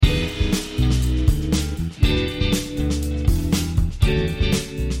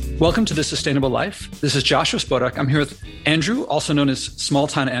Welcome to The Sustainable Life. This is Joshua Spodek. I'm here with Andrew, also known as Small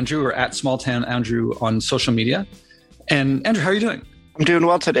Town Andrew or at Small Town Andrew on social media. And Andrew, how are you doing? I'm doing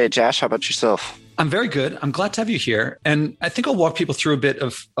well today, Josh. How about yourself? I'm very good. I'm glad to have you here. And I think I'll walk people through a bit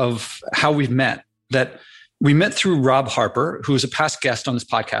of how we've met. That we met through Rob Harper, who was a past guest on this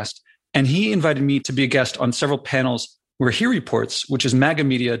podcast. And he invited me to be a guest on several panels where he reports, which is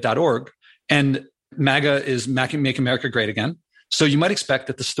magamedia.org. And MAGA is Make America Great Again. So you might expect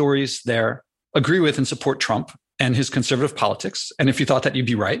that the stories there agree with and support Trump and his conservative politics. And if you thought that, you'd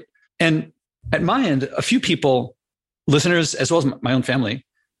be right. And at my end, a few people, listeners, as well as my own family,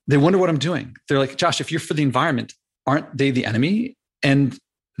 they wonder what I'm doing. They're like, Josh, if you're for the environment, aren't they the enemy? And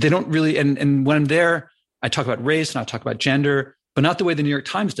they don't really, and when I'm there, I talk about race and I talk about gender, but not the way the New York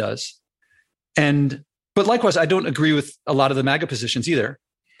Times does. But likewise, I don't agree with a lot of the MAGA positions either.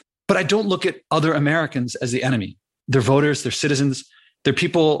 But I don't look at other Americans as the enemy. They're voters, they're citizens, they're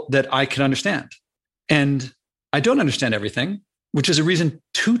people that I can understand. And I don't understand everything, which is a reason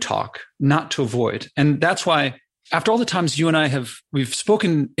to talk, not to avoid. And that's why after all the times you and I we've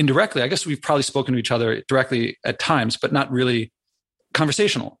spoken indirectly, I guess we've probably spoken to each other directly at times, but not really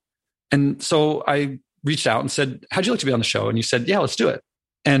conversational. And so I reached out and said, how'd you like to be on the show? And you said, yeah, let's do it.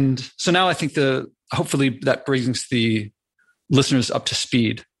 And so now I think hopefully that brings the listeners up to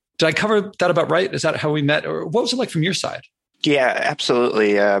speed. Did I cover that about right? Is that how we met? Or what was it like from your side? Yeah,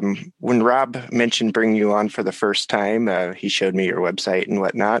 absolutely. When Rob mentioned bringing you on for the first time, he showed me your website and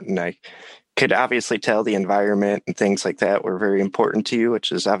whatnot, and I could obviously tell the environment and things like that were very important to you,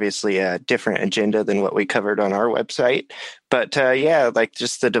 which is obviously a different agenda than what we covered on our website. But like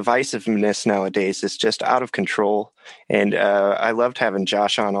just the divisiveness nowadays is just out of control. And I loved having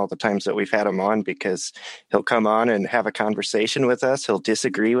Josh on all the times that we've had him on, because he'll come on and have a conversation with us. He'll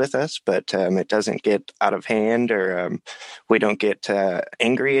disagree with us, but it doesn't get out of hand, or we don't get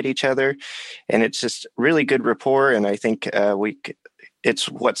angry at each other. And it's just really good rapport. And I think it's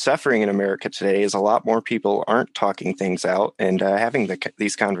what's suffering in America today is a lot more people aren't talking things out and having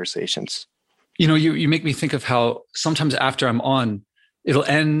these conversations. You know, you make me think of how sometimes after I'm on, it'll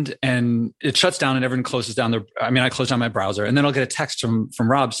end and it shuts down and everyone closes down I close down my browser, and then I'll get a text from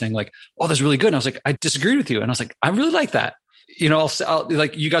Rob saying like, oh, that's really good. And I was like, I disagreed with you. And I was like, I really like that. You know, I'll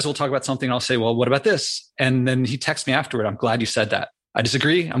like, you guys will talk about something and I'll say, well, what about this? And then he texts me afterward. I'm glad you said that. I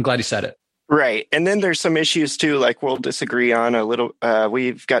disagree. I'm glad you said it. Right. And then there's some issues too, like we'll disagree on a little,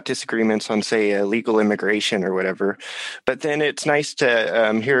 we've got disagreements on, say, legal immigration or whatever. But then it's nice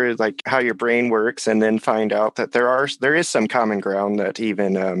to hear like how your brain works, and then find out that there is some common ground that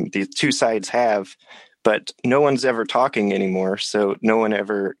even the two sides have, but no one's ever talking anymore. So no one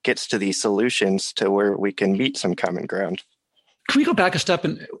ever gets to these solutions to where we can meet some common ground. Can we go back a step?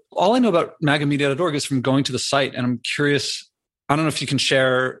 And all I know about magamedia.org is from going to the site. And I'm curious, I don't know if you can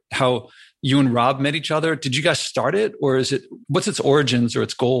share how you and Rob met each other. Did you guys start it, or what's its origins or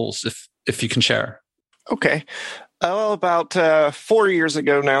its goals, if you can share? Okay. About 4 years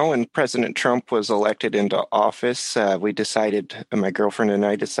ago now, when President Trump was elected into office, my girlfriend and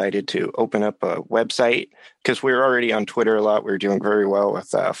I decided to open up a website, because we were already on Twitter a lot. We were doing very well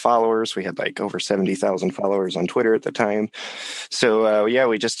with followers. We had like over 70,000 followers on Twitter at the time. So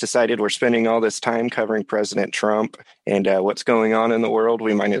we just decided we're spending all this time covering President Trump and what's going on in the world.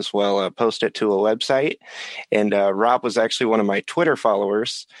 We might as well post it to a website. And Rob was actually one of my Twitter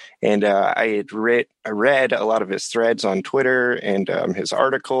followers, and I had read a lot of his threads on Twitter and his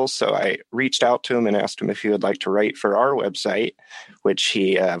articles. So I reached out to him and asked him if he would like to write for our website, which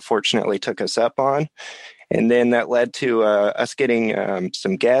he fortunately took us up on. And then that led to us getting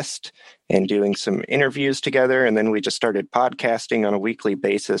some guests and doing some interviews together. And then we just started podcasting on a weekly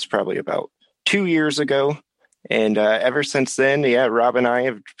basis, probably about 2 years ago. And ever since then, Rob and I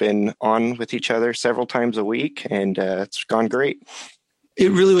have been on with each other several times a week, and it's gone great.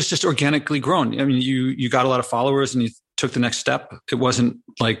 It really was just organically grown. I mean, you got a lot of followers and you took the next step. It wasn't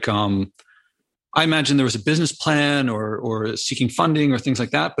like, I imagine there was a business plan or seeking funding or things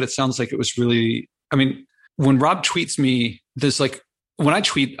like that, but it sounds like it was really, when Rob tweets me, when I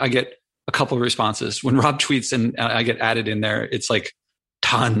tweet, I get a couple of responses. When Rob tweets and I get added in there, it's like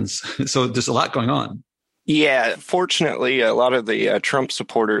tons. So there's a lot going on. Yeah, fortunately, a lot of the Trump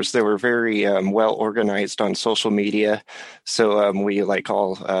supporters, they were very well organized on social media. So we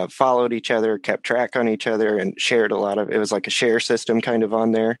all followed each other, kept track on each other, and shared it was like a share system kind of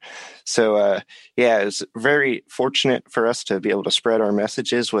on there. So it was very fortunate for us to be able to spread our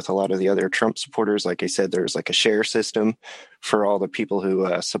messages with a lot of the other Trump supporters. Like I said, there's like a share system for all the people who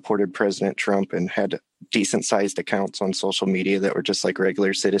supported President Trump and had decent sized accounts on social media that were just like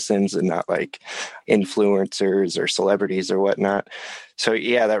regular citizens and not like influencers or celebrities or whatnot. So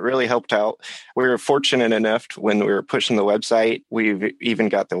yeah, that really helped out. We were fortunate enough when we were pushing the website, we've even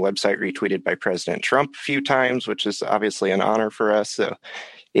got the website retweeted by President Trump a few times, which is obviously an honor for us. So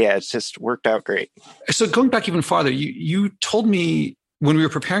yeah, it's just worked out great. So going back even farther, you told me when we were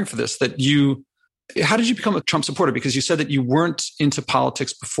preparing for this that how did you become a Trump supporter? Because you said that you weren't into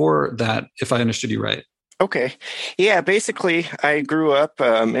politics before that, if I understood you right. Okay. Yeah, basically, I grew up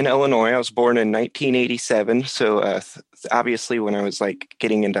in Illinois. I was born in 1987. So obviously, when I was like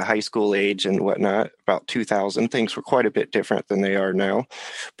getting into high school age and whatnot, about 2000, things were quite a bit different than they are now.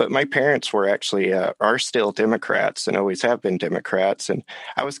 But my parents were actually are still Democrats and always have been Democrats. And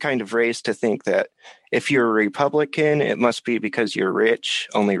I was kind of raised to think that if you're a Republican, it must be because you're rich.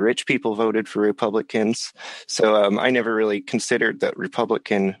 Only rich people voted for Republicans. So I never really considered that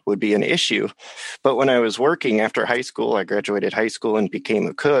Republican would be an issue. But when I was working after high school, I graduated high school and became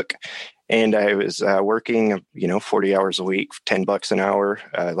a cook. And I was working, 40 hours a week, $10 an hour,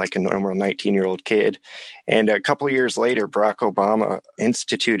 like a normal 19-year-old kid. And a couple of years later, Barack Obama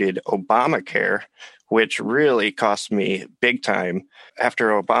instituted Obamacare, which really cost me big time.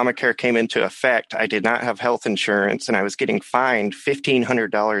 After Obamacare came into effect, I did not have health insurance, and I was getting fined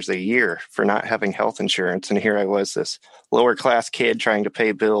 $1,500 a year for not having health insurance. And here I was, this lower class kid trying to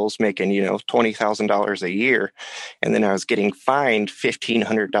pay bills, making, $20,000 a year. And then I was getting fined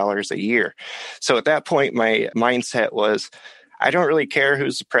 $1,500 a year. So at that point, my mindset was, I don't really care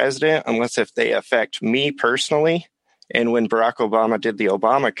who's the president unless if they affect me personally. And when Barack Obama did the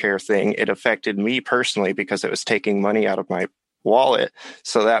Obamacare thing, it affected me personally because it was taking money out of my wallet.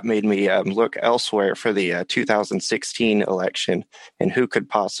 So that made me look elsewhere for the 2016 election and who could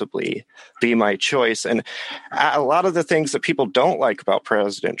possibly be my choice. And a lot of the things that people don't like about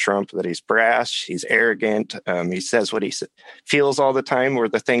President Trump, that he's brash, he's arrogant, he says what he feels all the time, were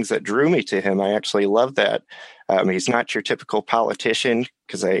the things that drew me to him. I actually love that. He's not your typical politician,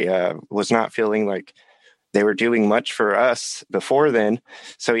 because I was not feeling like they were doing much for us before then.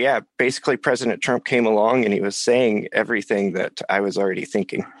 So yeah, basically President Trump came along and he was saying everything that I was already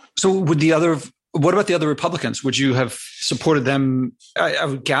thinking. So what about the other Republicans? Would you have supported them? I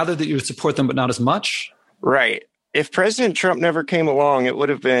would gather that you would support them, but not as much. Right. If President Trump never came along,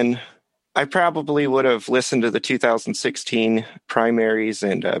 I probably would have listened to the 2016 primaries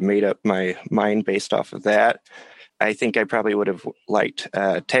and made up my mind based off of that. I think I probably would have liked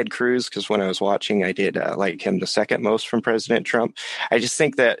Ted Cruz, because when I was watching, I did like him the second most from President Trump. I just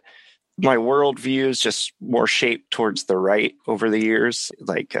think that my worldview is just more shaped towards the right over the years,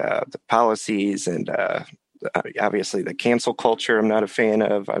 like the policies and obviously the cancel culture I'm not a fan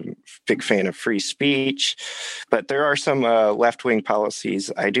of. I'm a big fan of free speech, but there are some left-wing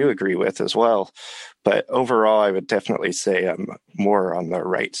policies I do agree with as well. But overall, I would definitely say I'm more on the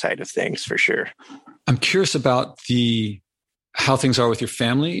right side of things for sure. I'm curious about how things are with your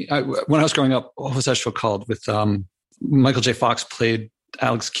family. When I was growing up, what was that show called? With Michael J. Fox played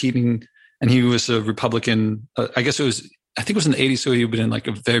Alex Keating, and he was a Republican. I think it was in the 80s, so he had been like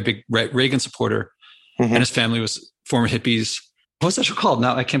a very big Reagan supporter, and his family was former hippies. What was that show called?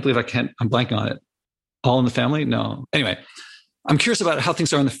 Now I can't believe I'm blanking on it. All in the Family? No. Anyway, I'm curious about how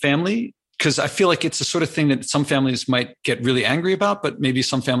things are in the family, because I feel like it's the sort of thing that some families might get really angry about, but maybe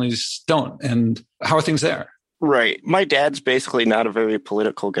some families don't. And how are things there? Right. My dad's basically not a very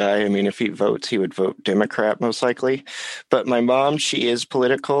political guy. I mean, if he votes, he would vote Democrat most likely. But my mom, she is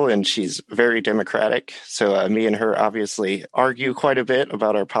political and she's very Democratic. So me and her obviously argue quite a bit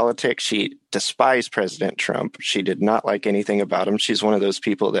about our politics. She despised President Trump. She did not like anything about him. She's one of those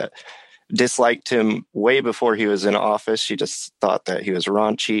people that disliked him way before he was in office. She just thought that he was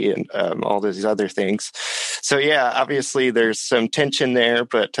raunchy and all these other things. So yeah, obviously there's some tension there,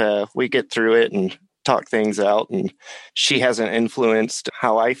 but we get through it and talk things out. And she hasn't influenced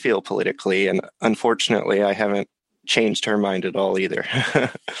how I feel politically. And unfortunately, I haven't changed her mind at all either.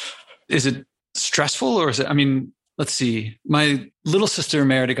 Is it stressful, or is it, I mean, let's see. My little sister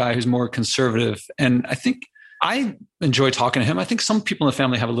married a guy who's more conservative, and I think I enjoy talking to him. I think some people in the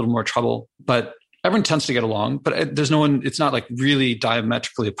family have a little more trouble, but everyone tends to get along. But there's no one, it's not like really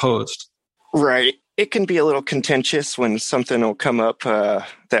diametrically opposed. Right. It can be a little contentious when something will come up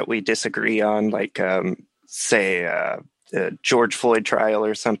that we disagree on, like, say, George Floyd trial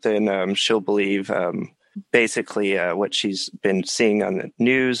or something. She'll believe basically what she's been seeing on the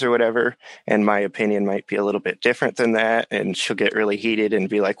news or whatever. And my opinion might be a little bit different than that. And she'll get really heated and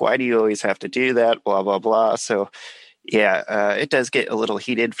be like, why do you always have to do that? Blah, blah, blah. So yeah, it does get a little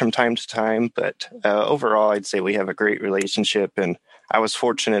heated from time to time. But overall, I'd say we have a great relationship. And I was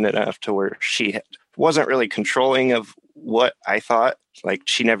fortunate enough to where she wasn't really controlling of what I thought. Like,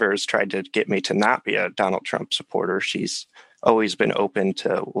 she never has tried to get me to not be a Donald Trump supporter. She's always been open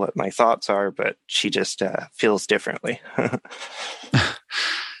to what my thoughts are, but she just feels differently.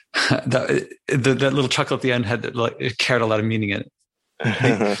 that little chuckle at the end had it carried a lot of meaning in it.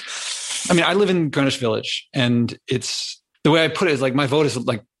 I mean, I live in Greenwich Village, and it's the way I put it is like my vote is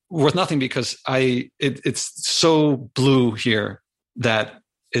like worth nothing because it's so blue here that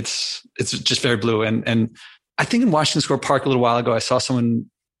it's just very blue. And I think in Washington Square Park a little while ago, I saw someone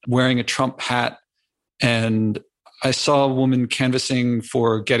wearing a Trump hat, and I saw a woman canvassing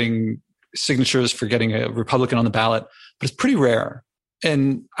for getting signatures for getting a Republican on the ballot, but it's pretty rare.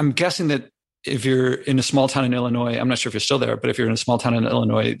 And I'm guessing that if you're in a small town in Illinois, I'm not sure if you're still there, but if you're in a small town in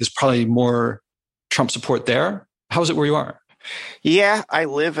Illinois, there's probably more Trump support there. How is it where you are? Yeah, I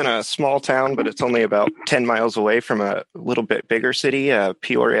live in a small town, but it's only about 10 miles away from a little bit bigger city,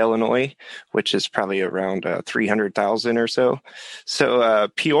 Peoria, Illinois, which is probably around 300,000 or so. So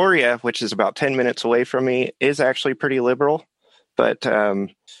Peoria, which is about 10 minutes away from me, is actually pretty liberal. But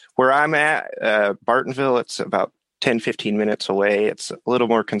where I'm at, Bartonville, it's about 10, 15 minutes away. It's a little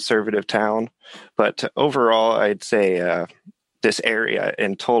more conservative town. But overall, I'd say this area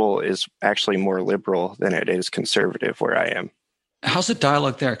in total is actually more liberal than it is conservative where I am. How's the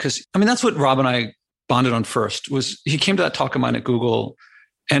dialogue there? Because, I mean, that's what Rob and I bonded on first, was he came to that talk of mine at Google,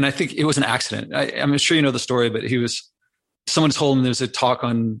 and I think it was an accident. I'm sure you know the story, but someone told him there was a talk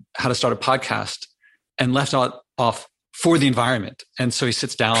on how to start a podcast and left off for the environment. And so he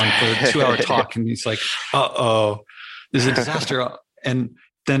sits down for a 2-hour talk and he's like, uh-oh, there's a disaster. And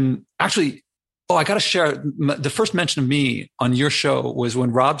then actually, I got to share the first mention of me on your show was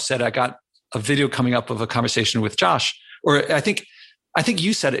when Rob said, I got a video coming up of a conversation with Josh, or I think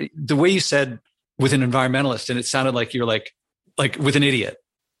you said it the way you said with an environmentalist, and it sounded like you're like with an idiot.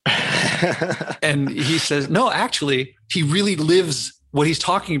 And he says, no, actually, he really lives what he's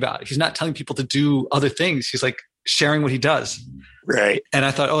talking about. He's not telling people to do other things. He's like sharing what he does. Right. And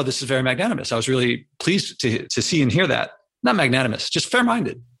I thought, oh, this is very magnanimous. I was really pleased to see and hear that. Not magnanimous, just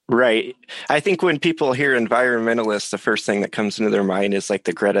fair-minded. Right. I think when people hear environmentalists, the first thing that comes into their mind is like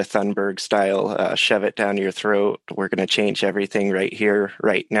the Greta Thunberg style, shove it down your throat. We're going to change everything right here,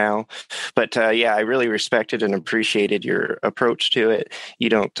 right now. But yeah, I really respected and appreciated your approach to it. You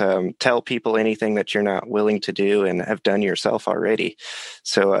don't tell people anything that you're not willing to do and have done yourself already.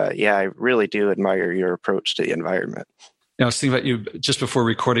 So yeah, I really do admire your approach to the environment. I was thinking about you just before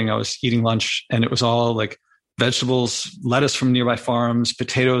recording. I was eating lunch and it was all like vegetables, lettuce from nearby farms,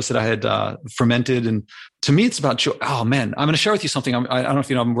 potatoes that I had fermented. And to me, it's about, oh man, I'm going to share with you something. I don't know if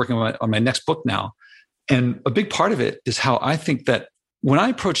you know, I'm working on my next book now. And a big part of it is how I think that when I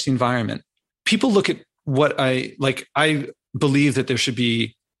approach the environment, people look at what I believe that there should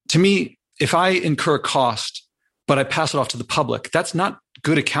be, to me, if I incur a cost, but I pass it off to the public, that's not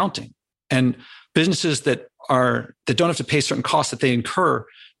good accounting. And businesses that don't have to pay certain costs that they incur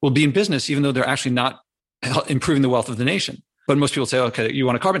will be in business, even though they're actually not improving the wealth of the nation. But most people say, okay, you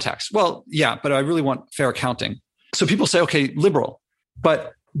want a carbon tax? Well, yeah, but I really want fair accounting. So people say, okay, liberal.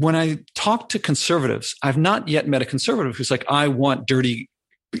 But when I talk to conservatives, I've not yet met a conservative who's like, I want dirty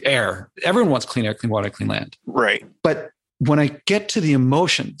air. Everyone wants clean air, clean water, clean land. Right. But when I get to the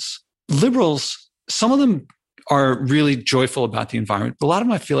emotions, liberals, some of them are really joyful about the environment. But a lot of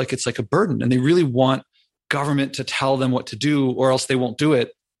them, I feel like it's like a burden and they really want government to tell them what to do or else they won't do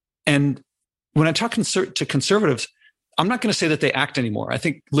it. And when I talk to conservatives, I'm not going to say that they act anymore. I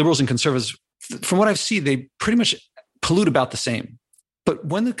think liberals and conservatives, from what I've seen, they pretty much pollute about the same. But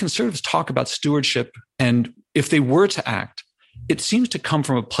when the conservatives talk about stewardship, and if they were to act, it seems to come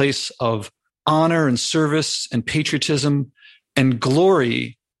from a place of honor and service and patriotism and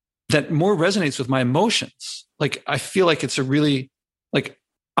glory that more resonates with my emotions. Like, I feel like it's a really, like,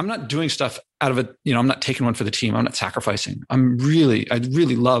 I'm not doing stuff out of it. I'm not taking one for the team. I'm not sacrificing. I really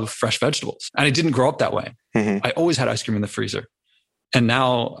love fresh vegetables. And I didn't grow up that way. Mm-hmm. I always had ice cream in the freezer. And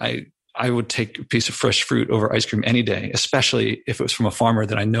now I would take a piece of fresh fruit over ice cream any day, especially if it was from a farmer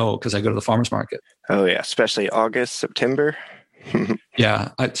that I know because I go to the farmer's market. Oh yeah. Especially August, September.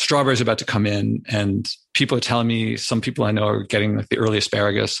 Yeah. Strawberries are about to come in and people are telling me, some people I know are getting like the early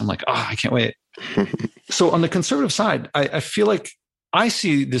asparagus. I'm like, I can't wait. So on the conservative side, I feel like I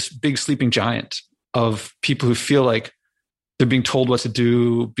see this big sleeping giant of people who feel like they're being told what to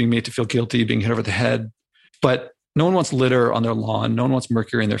do, being made to feel guilty, being hit over the head. But no one wants litter on their lawn. No one wants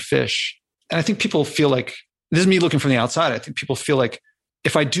mercury in their fish. And I think people feel like, this is me looking from the outside, I think people feel like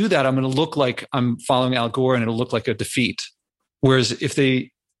if I do that, I'm going to look like I'm following Al Gore and it'll look like a defeat. Whereas if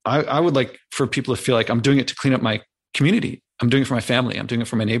I would like for people to feel like I'm doing it to clean up my community. I'm doing it for my family. I'm doing it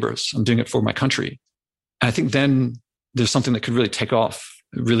for my neighbors. I'm doing it for my country. And I think then there's something that could really take off.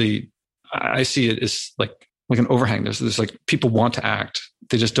 Really, I see it as like an overhang. There's like people want to act.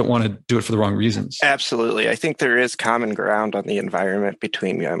 They just don't want to do it for the wrong reasons. Absolutely. I think there is common ground on the environment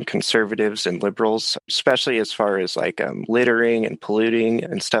between conservatives and liberals, especially as far as like littering and polluting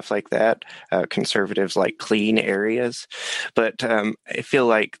and stuff like that. Conservatives like clean areas. But I feel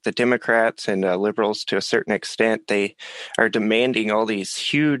like the Democrats and liberals, to a certain extent, they are demanding all these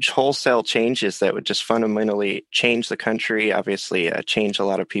huge wholesale changes that would just fundamentally change the country, obviously change a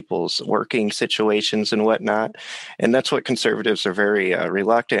lot of people's working situations and whatnot. And that's what conservatives are very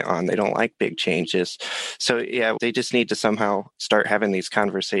reluctant on. They don't like big changes. So yeah, they just need to somehow start having these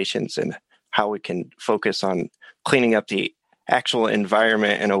conversations and how we can focus on cleaning up the actual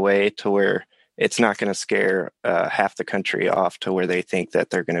environment in a way to where it's not going to scare half the country off to where they think that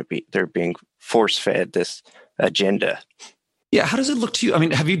they're being force fed this agenda. Yeah. How does it look to you? I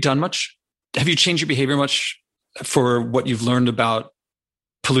mean, have you done much? Have you changed your behavior much for what you've learned about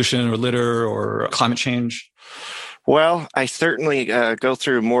pollution or litter or climate change? Well, I certainly go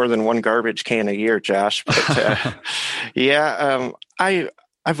through more than one garbage can a year, Josh. But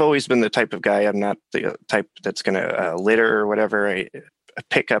I've always been the type of guy. I'm not the type that's going to litter or whatever. I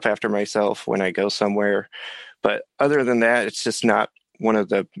pick up after myself when I go somewhere. But other than that, it's just not one of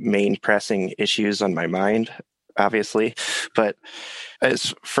the main pressing issues on my mind, obviously. But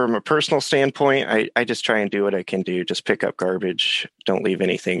as from a personal standpoint, I just try and do what I can do. Just pick up garbage. Don't leave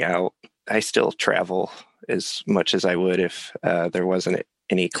anything out. I still travel as much as I would if there wasn't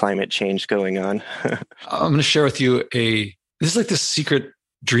any climate change going on. I'm going to share with you this is like this secret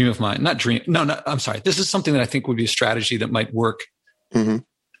dream of mine. I'm sorry. This is something that I think would be a strategy that might work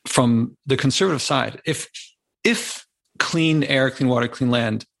from the conservative side. If clean air, clean water, clean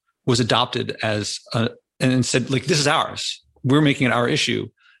land was adopted as and said, like, this is ours. We're making it our issue.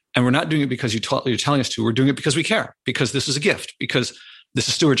 And we're not doing it because you're telling us to. We're doing it because we care, because this is a gift, because this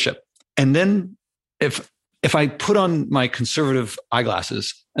is stewardship. And then if I put on my conservative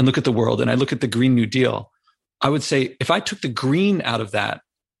eyeglasses and look at the world and I look at the Green New Deal, I would say if I took the green out of that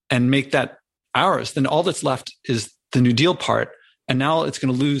and make that ours, then all that's left is the New Deal part. And now it's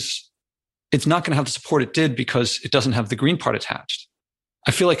going to lose. It's not going to have the support it did because it doesn't have the green part attached.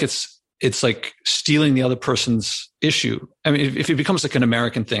 I feel like it's like stealing the other person's issue. I mean, if it becomes like an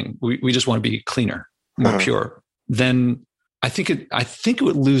American thing, we just want to be cleaner, more pure, then I think it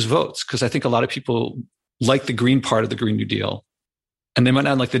would lose votes because I think a lot of people like the green part of the Green New Deal, and they might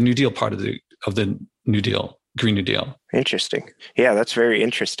not like the New Deal part of the New Deal, Green New Deal. Interesting. Yeah, that's very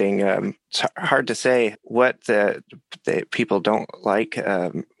interesting. It's hard to say what the people don't like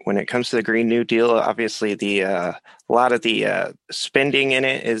when it comes to the Green New Deal. Obviously, a lot of the spending in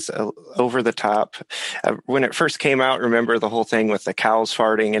it is over the top. When it first came out, remember the whole thing with the cows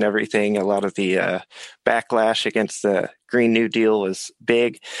farting and everything. A lot of the backlash against the Green New Deal was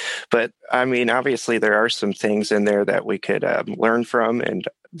big. But I mean, obviously, there are some things in there that we could learn from and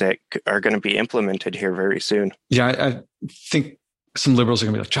that are going to be implemented here very soon. Yeah, I think some liberals are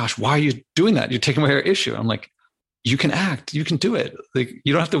going to be like, Josh, why are you doing that? You're taking away our issue. I'm like, you can act, you can do it. Like,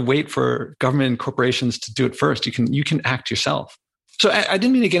 you don't have to wait for government and corporations to do it first. You can act yourself. So I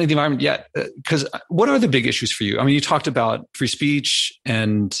didn't mean to get into the environment yet, because what are the big issues for you? I mean, you talked about free speech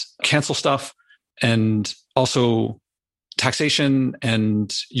and cancel stuff, and also taxation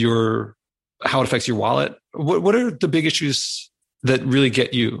and how it affects your wallet. What are the big issues that really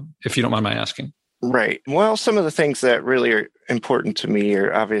get you, if you don't mind my asking? Right. Well, some of the things that really are important to me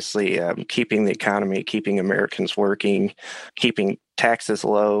are obviously keeping the economy, keeping Americans working, keeping taxes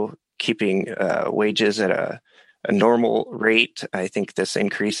low, keeping wages at a normal rate. I think this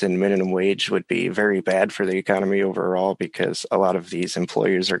increase in minimum wage would be very bad for the economy overall, because a lot of these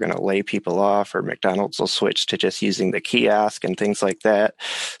employers are going to lay people off, or McDonald's will switch to just using the kiosk and things like that.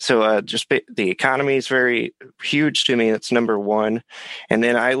 So the economy is very huge to me. That's number one. And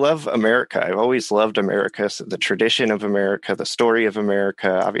then I love America. I've always loved America, so the tradition of America, the story of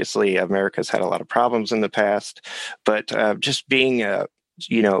America. Obviously, America's had a lot of problems in the past, but just being a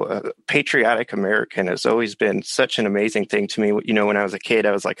patriotic American has always been such an amazing thing to me. You know, when I was a kid,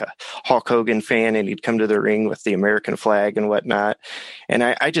 I was like a Hulk Hogan fan, and he'd come to the ring with the American flag and whatnot. And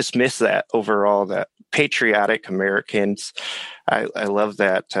I just miss that overall, that patriotic Americans. I love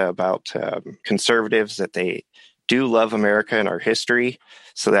that about conservatives, that they do love America and our history.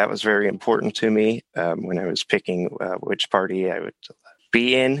 So that was very important to me when I was picking which party I would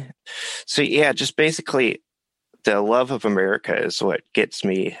be in. So yeah, just basically, the love of America is what gets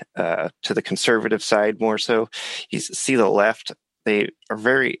me to the conservative side more so. You see the left, they are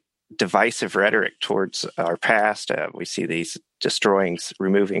very divisive rhetoric towards our past. We see these destroying,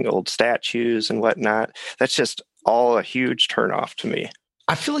 removing old statues and whatnot. That's just all a huge turnoff to me.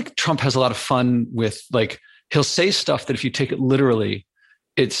 I feel like Trump has a lot of fun with, like, he'll say stuff that if you take it literally,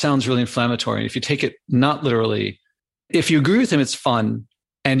 it sounds really inflammatory. And if you take it not literally, if you agree with him, it's fun.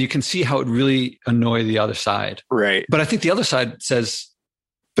 And you can see how it really annoy the other side. Right. But I think the other side says,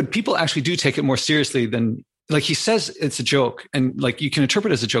 but people actually do take it more seriously than, like, he says it's a joke and like you can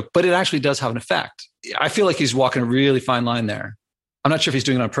interpret it as a joke, but it actually does have an effect. I feel like he's walking a really fine line there. I'm not sure if he's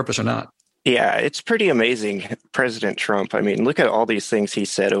doing it on purpose or not. Yeah, it's pretty amazing, President Trump. I mean, look at all these things he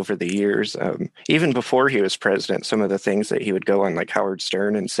said over the years. Even before he was president, some of the things that he would go on, like Howard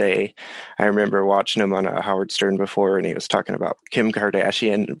Stern, and say. I remember watching him on a Howard Stern before, and he was talking about Kim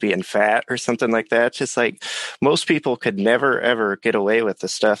Kardashian being fat or something like that. It's just like most people could never, ever get away with the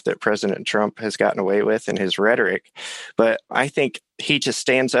stuff that President Trump has gotten away with in his rhetoric. But I think he just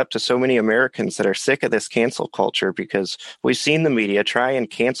stands up to so many Americans that are sick of this cancel culture, because we've seen the media try and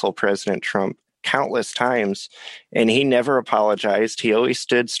cancel President Trump countless times, and he never apologized. He always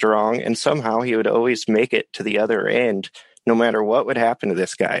stood strong, and somehow he would always make it to the other end, no matter what would happen to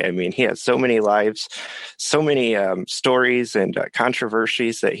this guy. I mean, he has so many lives, so many stories and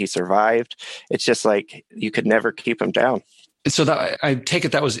controversies that he survived. It's just like you could never keep him down. So that, I take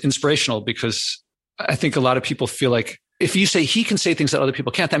it that was inspirational, because I think a lot of people feel like if you say he can say things that other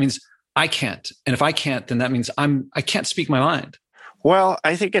people can't, that means I can't. And if I can't, then that means I can't speak my mind. Well,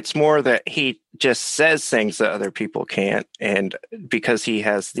 I think it's more that he just says things that other people can't. And because he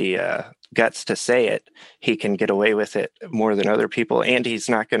has the guts to say it, he can get away with it more than other people. And he's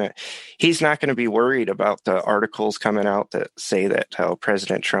not going to be worried about the articles coming out that say that how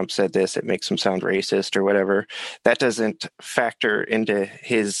President Trump said this, it makes him sound racist or whatever. That doesn't factor into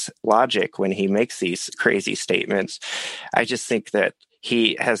his logic when he makes these crazy statements. I just think that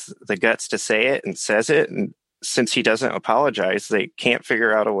he has the guts to say it and says it. And since he doesn't apologize, they can't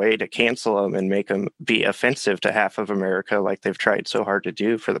figure out a way to cancel him and make him be offensive to half of America like they've tried so hard to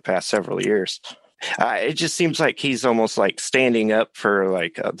do for the past several years. It just seems like he's almost like standing up for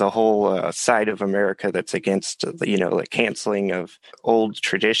like the whole side of America that's against, like canceling of old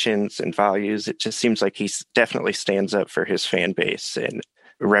traditions and values. It just seems like he definitely stands up for his fan base and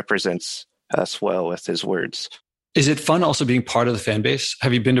represents us well with his words. Is it fun also being part of the fan base?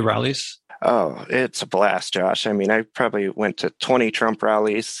 Have you been to rallies? Oh, it's a blast, Josh. I mean, I probably went to 20 Trump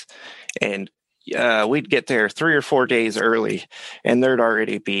rallies, and we'd get there 3 or 4 days early, and there'd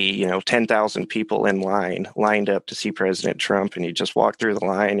already be, 10,000 people lined up to see President Trump, and you just walk through the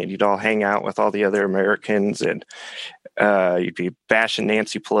line, and you'd all hang out with all the other Americans, and you'd be bashing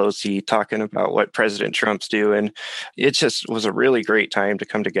Nancy Pelosi, talking about what President Trump's doing. It just was a really great time to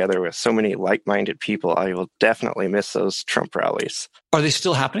come together with so many like-minded people. I will definitely miss those Trump rallies. Are they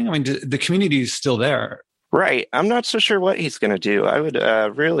still happening? I mean, the community is still there. Right. I'm not so sure what he's going to do. I would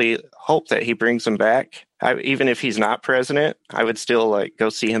really hope that he brings them back. Even if he's not president, I would still go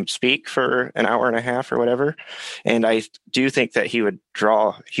see him speak for an hour and a half or whatever. And I do think that he would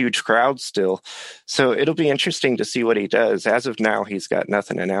draw huge crowds still. So it'll be interesting to see what he does. As of now, he's got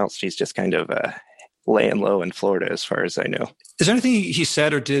nothing announced. He's just kind of laying low in Florida, as far as I know. Is there anything he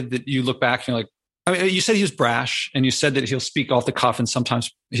said or did that you look back and you're like, I mean, you said he was brash, and you said that he'll speak off the cuff, and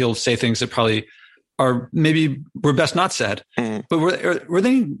sometimes he'll say things that probably were best not said. Mm. But were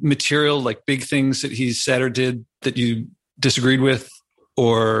there any material, like big things that he said or did that you disagreed with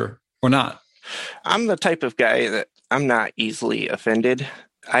or not? I'm the type of guy that I'm not easily offended.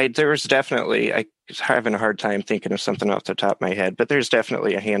 There's definitely, I was having a hard time thinking of something off the top of my head, but there's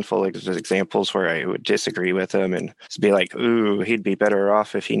definitely a handful of examples where I would disagree with him and be like, ooh, he'd be better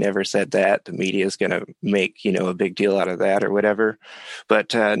off if he never said that. The media is going to make, a big deal out of that or whatever.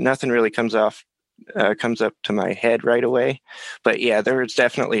 But nothing really comes up to my head right away. But yeah, there was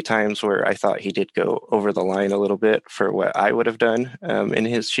definitely times where I thought he did go over the line a little bit for what I would have done in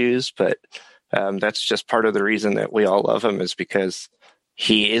his shoes. But that's just part of the reason that we all love him, is because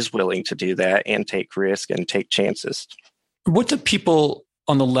he is willing to do that and take risk and take chances. What do people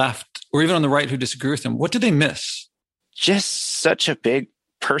on the left or even on the right who disagree with him, what do they miss? Just such a big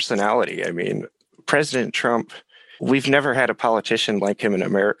personality. I mean, President Trump, we've never had a politician like him in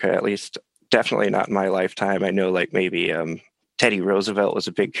America, at least definitely not in my lifetime. I know maybe Teddy Roosevelt was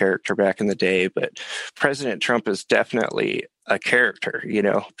a big character back in the day, but President Trump is definitely a character,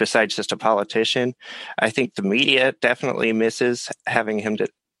 besides just a politician. I think the media definitely misses having him to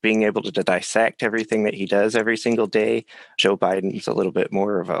being able to dissect everything that he does every single day. Joe Biden's a little bit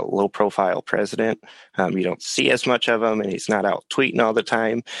more of a low-profile president. You don't see as much of him, and he's not out tweeting all the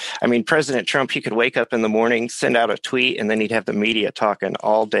time. I mean, President Trump, he could wake up in the morning, send out a tweet, and then he'd have the media talking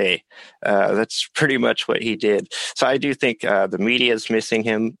all day. That's pretty much what he did. So I do think the media is missing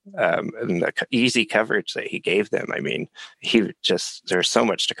him, and the easy coverage that he gave them. I mean, there's so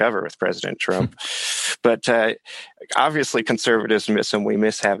much to cover with President Trump. But obviously conservatives miss him. We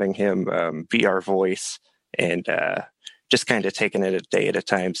miss having him be our voice and just kind of taking it a day at a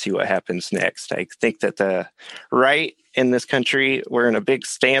time, see what happens next. I think that the right in this country, we're in a big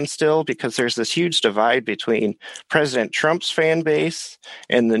standstill because there's this huge divide between President Trump's fan base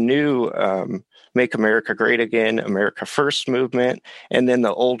and the new Make America Great Again, America First movement, and then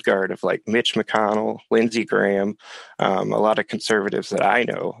the old guard of like Mitch McConnell, Lindsey Graham. A lot of conservatives that I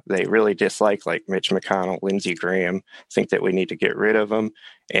know, they really dislike like Mitch McConnell, Lindsey Graham, think that we need to get rid of them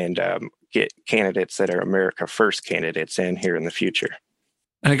and get candidates that are America First candidates in here in the future.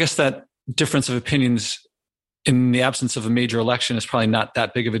 And I guess that difference of opinions in the absence of a major election is probably not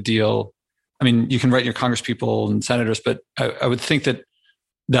that big of a deal. I mean, you can write your congresspeople and senators, but I would think that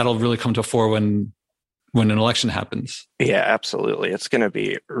that'll really come to a fore when an election happens. Yeah, absolutely. It's going to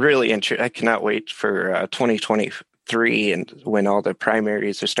be really interesting. I cannot wait for 2023 and when all the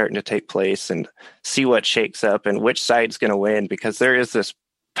primaries are starting to take place and see what shakes up and which side's going to win, because there is this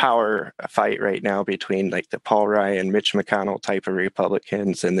power fight right now between like the Paul Ryan, Mitch McConnell type of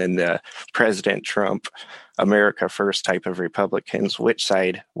Republicans and then the President Trump, America First type of Republicans. Which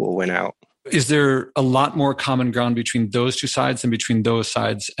side will win out? Is there a lot more common ground between those two sides than between those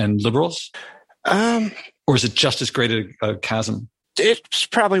sides and liberals? Or is it just as great a chasm? It's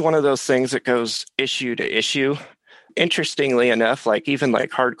probably one of those things that goes issue to issue. Interestingly enough, like even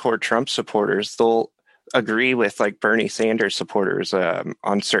like hardcore Trump supporters, they'll agree with like Bernie Sanders supporters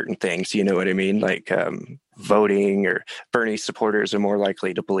on certain things. You know what I mean? Like voting, or Bernie supporters are more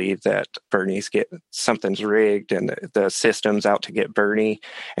likely to believe that something's rigged and the system's out to get Bernie.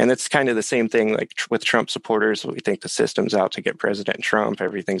 And it's kind of the same thing like with Trump supporters. We think the system's out to get President Trump.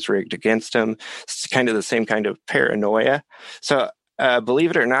 Everything's rigged against him. It's kind of the same kind of paranoia. So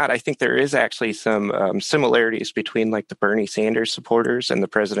believe it or not, I think there is actually some similarities between like the Bernie Sanders supporters and the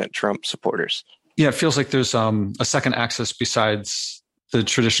President Trump supporters. Yeah, it feels like there's a second axis besides the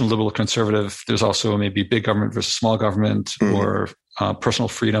traditional liberal conservative. There's also maybe big government versus small government, or personal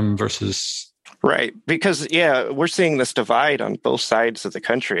freedom versus... Right. Because, yeah, we're seeing this divide on both sides of the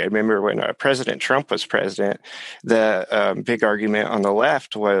country. I remember when President Trump was president, the big argument on the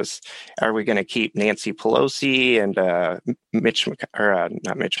left was, are we going to keep Nancy Pelosi and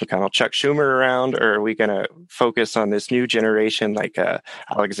Chuck Schumer around, or are we going to focus on this new generation like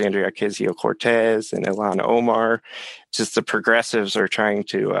Alexandria Ocasio-Cortez and Ilhan Omar? Just the progressives are trying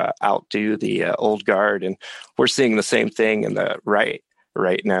to outdo the old guard. And we're seeing the same thing in the right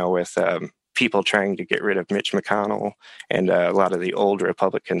now with... people trying to get rid of Mitch McConnell and a lot of the old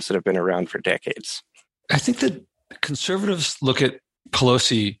Republicans that have been around for decades. I think that conservatives look at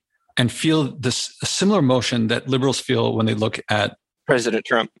Pelosi and feel a similar emotion that liberals feel when they look at President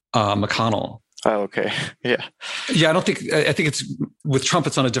Trump, McConnell. Oh, okay. Yeah. Yeah. I think it's with Trump,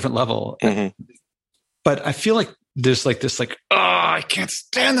 it's on a different level, but I feel like there's like this, like, oh, I can't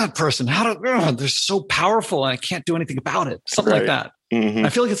stand that person. They're so powerful and I can't do anything about it. Something like that. I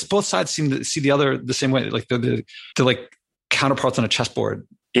feel like it's both sides seem to see the other the same way, like they're like counterparts on a chessboard.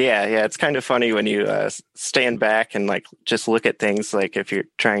 Yeah. It's kind of funny when you stand back and like just look at things, like if you're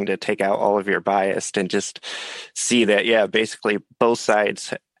trying to take out all of your bias and just see that, yeah, basically both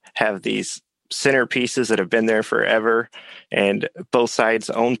sides have these centerpieces that have been there forever, and both sides'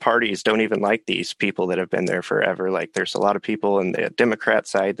 own parties don't even like these people that have been there forever. Like there's a lot of people in the Democrat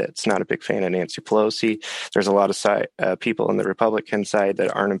side that's not a big fan of Nancy Pelosi. There's a lot of people in the Republican side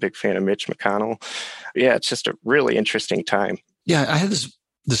that aren't a big fan of Mitch McConnell. Yeah, it's just a really interesting time. Yeah, I had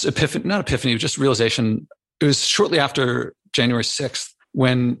this epiphany, not epiphany, just realization. It was shortly after January 6th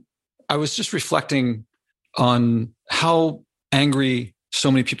when I was just reflecting on how angry so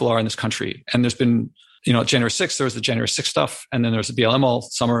many people are in this country. And there's been, January 6th, there was the January 6th stuff, and then there's the BLM all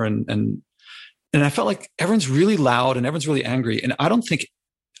summer. And I felt like everyone's really loud and everyone's really angry. And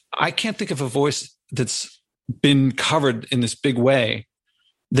I can't think of a voice that's been covered in this big way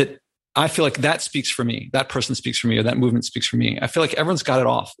that I feel like that speaks for me. That person speaks for me, or that movement speaks for me. I feel like everyone's got it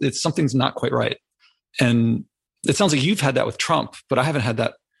off. Something's not quite right. And it sounds like you've had that with Trump, but I haven't had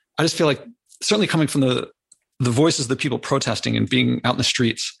that. I just feel like certainly coming from the voices of the people protesting and being out in the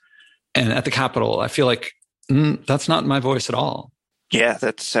streets and at the Capitol, I feel like that's not my voice at all. Yeah,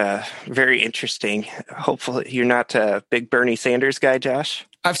 that's very interesting. Hopefully you're not a big Bernie Sanders guy, Josh.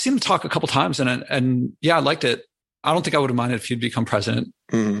 I've seen him talk a couple times, and yeah, I liked it. I don't think I would have minded if he'd become president.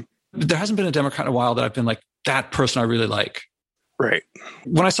 Mm-hmm. There hasn't been a Democrat in a while that I've been like, that person I really like. Right.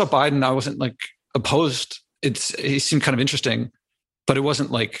 When I saw Biden, I wasn't like opposed. He seemed kind of interesting, but it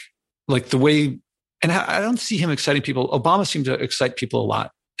wasn't like the way, and I don't see him exciting people. Obama seemed to excite people a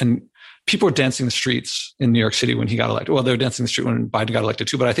lot. And people were dancing the streets in New York City when he got elected. Well, they were dancing the street when Biden got elected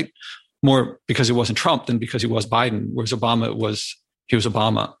too, but I think more because it wasn't Trump than because he was Biden, whereas he was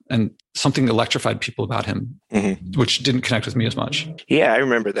Obama, and something electrified people about him, which didn't connect with me as much. Yeah, I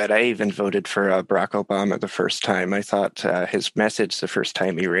remember that. I even voted for Barack Obama the first time. I thought his message the first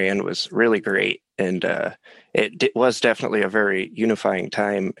time he ran was really great. And it was definitely a very unifying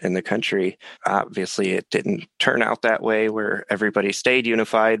time in the country. Obviously, it didn't turn out that way where everybody stayed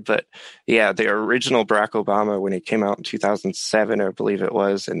unified. But yeah, the original Barack Obama, when he came out in 2007, I believe it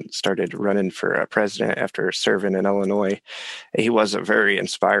was, and started running for president after serving in Illinois, he was a very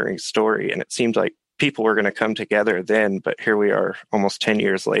inspiring story. And it seemed like people were going to come together then. But here we are almost 10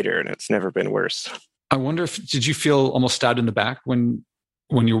 years later, and it's never been worse. I wonder did you feel almost stabbed in the back when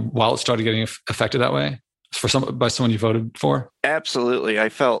your wallet started getting affected that way by someone you voted for? Absolutely. I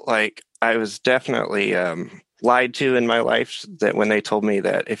felt like I was definitely lied to in my life, that when they told me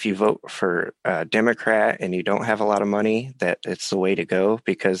that if you vote for a Democrat and you don't have a lot of money, that it's the way to go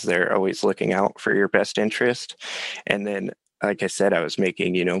because they're always looking out for your best interest. And then, like I said, I was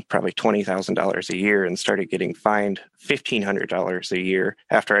making, probably $20,000 a year and started getting fined $1,500 a year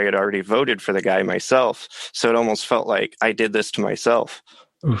after I had already voted for the guy myself. So it almost felt like I did this to myself.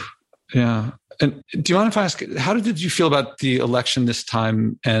 Oof. Yeah. And do you mind if I ask, how did you feel about the election this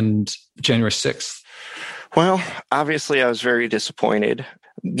time and January 6th? Well, obviously I was very disappointed.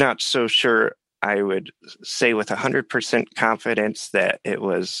 Not so sure I would say with 100% confidence that it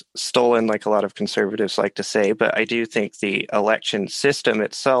was stolen, like a lot of conservatives like to say, but I do think the election system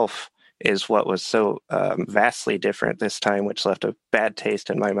itself is what was so vastly different this time, which left a bad taste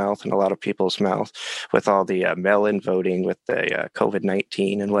in my mouth and a lot of people's mouth with all the mail-in voting with the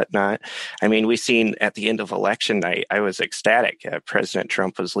COVID-19 and whatnot. I mean, we seen at the end of election night, I was ecstatic. President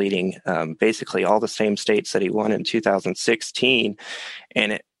Trump was leading basically all the same states that he won in 2016.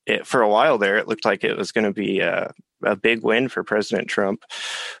 And it for a while there, it looked like it was going to be a big win for President Trump.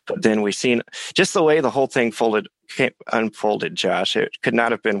 But then we seen just the way the whole thing unfolded, Josh. It could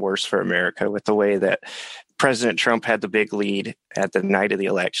not have been worse for America with the way that President Trump had the big lead at the night of the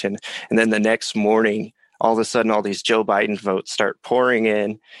election. And then the next morning, all of a sudden, all these Joe Biden votes start pouring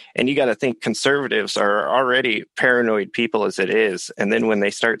in. And you got to think conservatives are already paranoid people as it is. And then when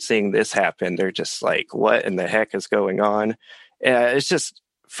they start seeing this happen, they're just like, what in the heck is going on? It's just,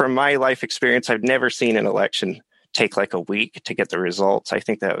 from my life experience, I've never seen an election take like a week to get the results. I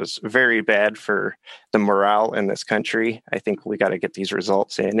think that was very bad for the morale in this country. I think we got to get these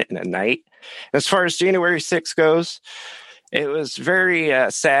results in a night. As far as January 6th goes, it was very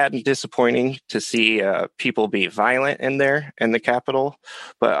sad and disappointing to see people be violent in the Capitol.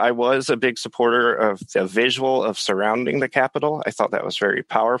 But I was a big supporter of the visual of surrounding the Capitol. I thought that was very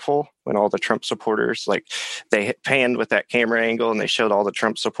powerful when all the Trump supporters, like they panned with that camera angle and they showed all the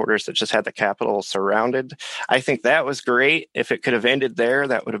Trump supporters that just had the Capitol surrounded. I think that was great. If it could have ended there,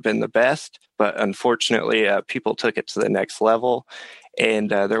 that would have been the best. But unfortunately, people took it to the next level.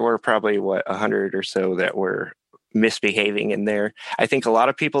 And there were probably, 100 or so that were misbehaving in there. I think a lot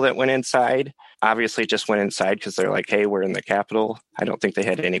of people that went inside obviously just went inside because they're like, hey, we're in the Capitol. I don't think they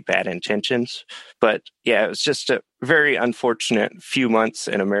had any bad intentions. But yeah, it was just a very unfortunate few months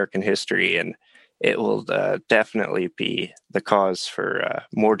in American history, and it will definitely be the cause for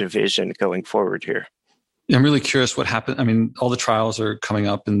more division going forward here. I'm really curious what happened. I mean, all the trials are coming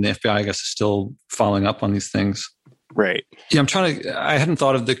up and the FBI, I guess, is still following up on these things. Right. Yeah, I hadn't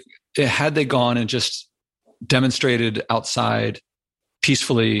thought of had they gone and just demonstrated outside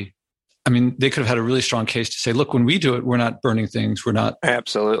peacefully, I mean, they could have had a really strong case to say, look, when we do it, we're not burning things. We're not.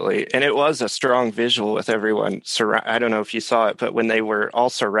 Absolutely. And it was a strong visual with everyone. I don't know if you saw it, but when they were all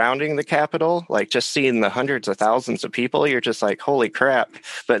surrounding the Capitol, like just seeing the hundreds of thousands of people, you're just like, holy crap.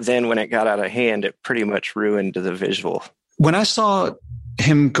 But then when it got out of hand, it pretty much ruined the visual. When I saw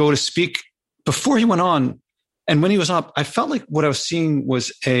him go to speak before he went on and when he was up, I felt like what I was seeing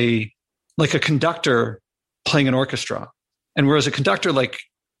was a conductor playing an orchestra. And whereas a conductor, like,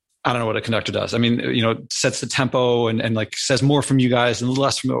 I don't know what a conductor does. I mean, sets the tempo and like says more from you guys and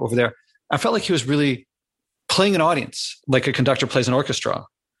less from over there. I felt like he was really playing an audience, like a conductor plays an orchestra.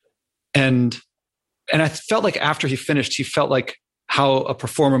 And I felt like after he finished, he felt like how a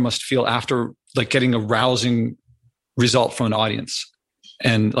performer must feel after like getting a rousing result from an audience.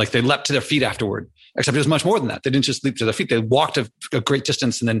 And like they leapt to their feet afterward. except it was much more than that. They didn't just leap to their feet. They walked a great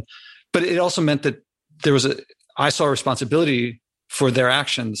distance. But it also meant that I saw a responsibility for their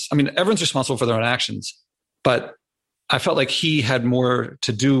actions. I mean, everyone's responsible for their own actions, but I felt like he had more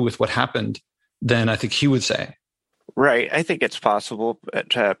to do with what happened than I think he would say. Right. I think it's possible.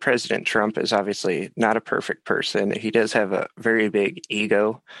 But President Trump is obviously not a perfect person. He does have a very big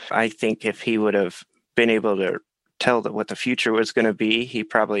ego. I think if he would have been able to tell that what the future was going to be, he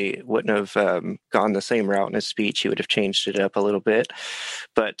probably wouldn't have gone the same route in his speech. He would have changed it up a little bit.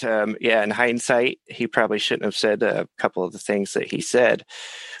 But in hindsight, he probably shouldn't have said a couple of the things that he said.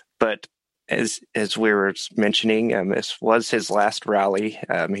 But as we were mentioning, this was his last rally.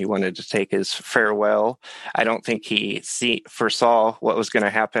 He wanted to take his farewell. I don't think he foresaw what was going to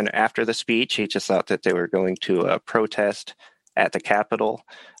happen after the speech. He just thought that they were going to protest at the Capitol.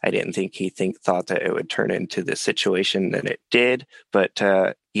 I didn't think he thought that it would turn into the situation that it did. But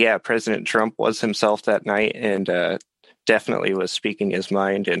President Trump was himself that night and definitely was speaking his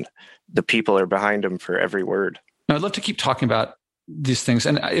mind, and the people are behind him for every word. Now, I'd love to keep talking about these things.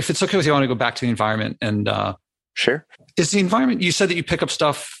 And if it's okay with you, I want to go back to the environment. And sure. Is the environment, you said that you pick up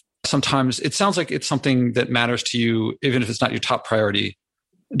stuff sometimes. It sounds like it's something that matters to you, even if it's not your top priority.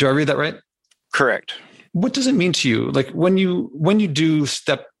 Do I read that right? Correct. What does it mean to you? Like when you do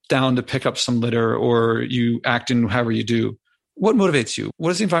step down to pick up some litter or you act in however you do, what motivates you? What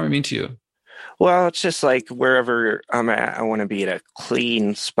does the environment mean to you? Well, it's just like wherever I'm at, I want to be at a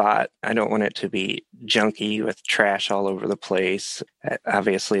clean spot. I don't want it to be junky with trash all over the place.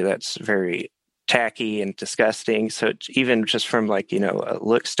 Obviously, that's very tacky and disgusting. So even just from a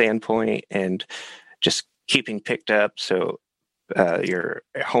look standpoint and just keeping picked up so your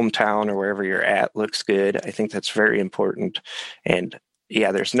hometown or wherever you're at looks good, I think that's very important. And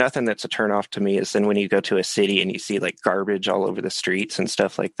yeah, there's nothing that's a turnoff to me is then when you go to a city and you see like garbage all over the streets and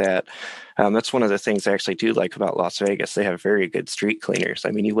stuff like that. That's one of the things I actually do like about Las Vegas. They have very good street cleaners.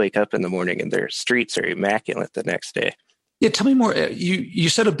 I mean, you wake up in the morning and their streets are immaculate the next day. Yeah, tell me more. You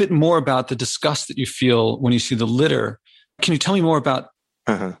said a bit more about the disgust that you feel when you see the litter. Can you tell me more about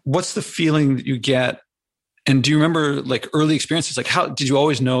what's the feeling that you get? And do you remember like early experiences? Like how did you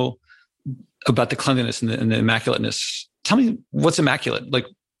always know about the cleanliness and the immaculateness? Tell me what's immaculate. Like,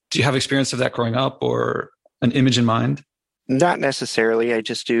 do you have experience of that growing up or an image in mind? Not necessarily. I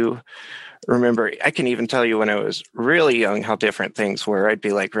just do remember, I can even tell you when I was really young how different things were. I'd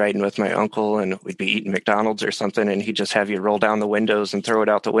be like riding with my uncle and we'd be eating McDonald's or something and he'd just have you roll down the windows and throw it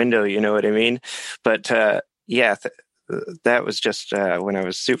out the window. You know what I mean? But that was just when I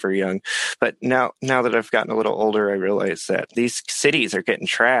was super young. But now that I've gotten a little older, I realize that these cities are getting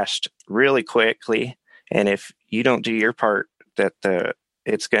trashed really quickly. And if you don't do your part,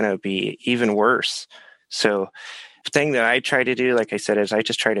 it's going to be even worse. So the thing that I try to do, like I said, is I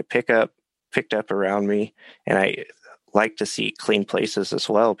just try to picked up around me. And I like to see clean places as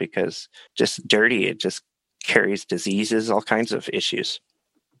well, because just dirty, it just carries diseases, all kinds of issues.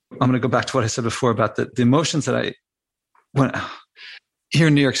 I'm going to go back to what I said before about the emotions that when here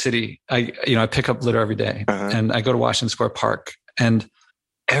in New York City, I pick up litter every day and I go to Washington Square Park and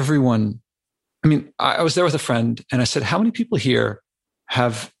everyone, I mean, I was there with a friend and I said, how many people here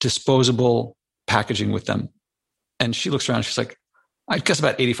have disposable packaging with them? And she looks around, she's like, I guess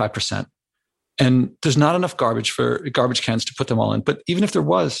about 85%. And there's not enough garbage cans to put them all in. But even if there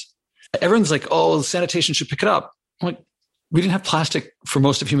was, everyone's like, oh, sanitation should pick it up. I'm like, we didn't have plastic for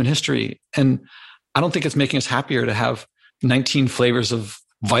most of human history. And I don't think it's making us happier to have 19 flavors of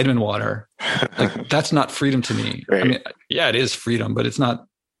vitamin water. Like that's not freedom to me. Right. I mean, yeah, it is freedom, but that's not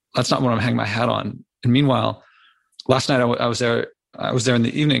what I'm hanging my hat on. And meanwhile, last night I was there in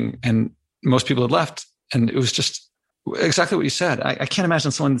the evening and most people had left. And it was just exactly what you said. I can't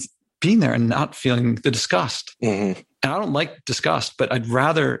imagine someone's being there and not feeling the disgust. Mm-hmm. And I don't like disgust, but I'd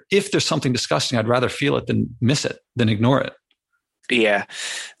rather, if there's something disgusting, I'd rather feel it than miss it, than ignore it. Yeah.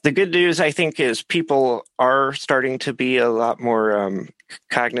 The good news, I think, is people are starting to be a lot more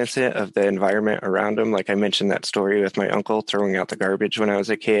cognizant of the environment around them. Like I mentioned that story with my uncle throwing out the garbage when I was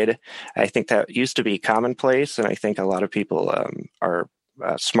a kid. I think that used to be commonplace, and I think a lot of people are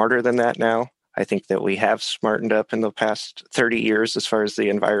smarter than that now. I think that we have smartened up in the past 30 years as far as the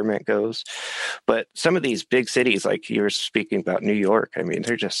environment goes. But some of these big cities, like you were speaking about New York, I mean,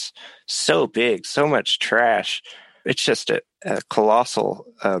 they're just so big, so much trash. It's just a colossal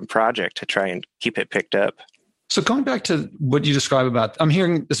project to try and keep it picked up. So going back to what you describe about, I'm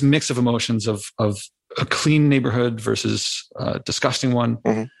hearing this mix of emotions of a clean neighborhood versus a disgusting one.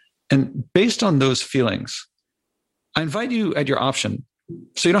 Mm-hmm. And based on those feelings, I invite you at your option,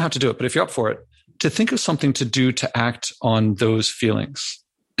 so you don't have to do it, but if you're up for it, to think of something to do to act on those feelings.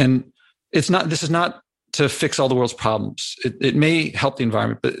 And this is not to fix all the world's problems. It may help the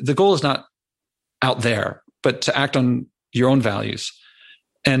environment, but the goal is not out there, but to act on your own values.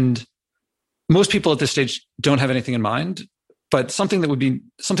 And most people at this stage don't have anything in mind, but something that would be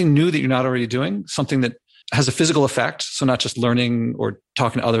something new that you're not already doing, something that has a physical effect. So not just learning or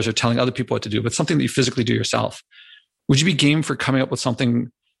talking to others or telling other people what to do, but something that you physically do yourself. Would you be game for coming up with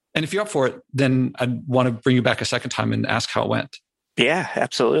something? And if you're up for it, then I'd want to bring you back a second time and ask how it went. Yeah,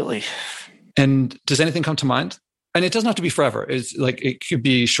 absolutely. And does anything come to mind? And it doesn't have to be forever. It's like, it could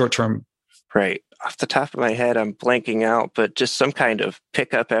be short term. Right. Off the top of my head, I'm blanking out, but just some kind of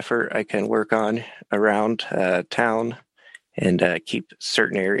pickup effort I can work on around town and keep a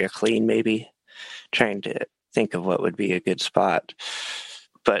certain area clean, maybe. Trying to think of what would be a good spot.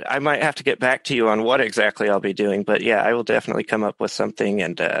 But I might have to get back to you on what exactly I'll be doing. But yeah, I will definitely come up with something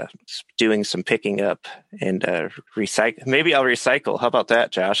and doing some picking up and recycle. Maybe I'll recycle. How about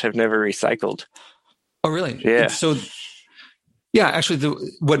that, Josh? I've never recycled. Oh, really? Yeah. So, yeah, actually,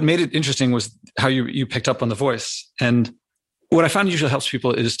 what made it interesting was how you picked up on the voice. And what I found usually helps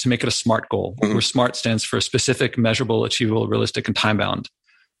people is to make it a SMART goal, where SMART stands for specific, measurable, achievable, realistic, and time-bound.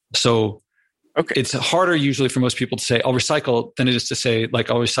 So it's harder usually for most people to say, I'll recycle, than it is to say, like,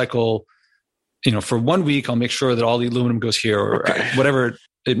 I'll recycle, for 1 week, I'll make sure that all the aluminum goes here, or whatever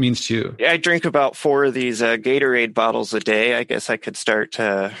it means to you. Yeah, I drink about 4 of these Gatorade bottles a day. I guess I could start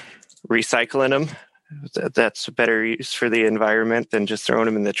recycling them. That's a better use for the environment than just throwing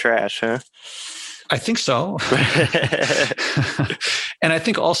them in the trash, huh? I think so. And I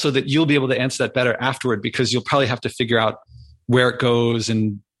think also that you'll be able to answer that better afterward, because you'll probably have to figure out where it goes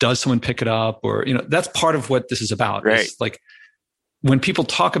and does someone pick it up, or, that's part of what this is about. Right. It's like when people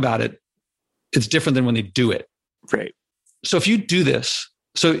talk about it, it's different than when they do it. Right. So if you do this,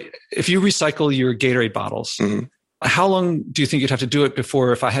 if you recycle your Gatorade bottles, how long do you think you'd have to do it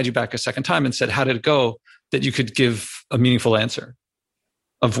before, if I had you back a second time and said, how did it go, that you could give a meaningful answer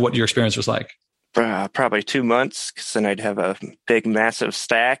of what your experience was like? Probably 2 months, because then I'd have a big, massive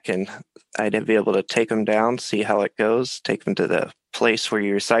stack and I'd be able to take them down, see how it goes, take them to the place where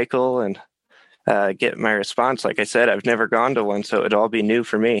you recycle and get my response. Like I said, I've never gone to one, so it'd all be new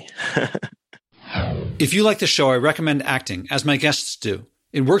for me. If you like the show, I recommend acting, as my guests do.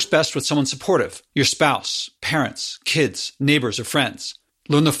 It works best with someone supportive, your spouse, parents, kids, neighbors, or friends.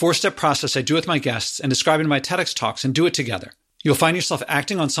 Learn the 4-step process I do with my guests and describe in my TEDx talks, and do it together. You'll find yourself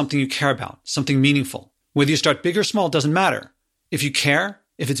acting on something you care about, something meaningful. Whether you start big or small doesn't matter. If you care,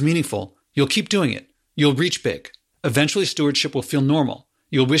 if it's meaningful, you'll keep doing it. You'll reach big. Eventually, stewardship will feel normal.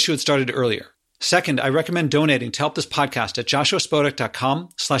 You'll wish you had started earlier. Second, I recommend donating to help this podcast at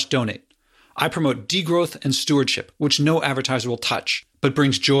joshuaspodek.com/donate. I promote degrowth and stewardship, which no advertiser will touch, but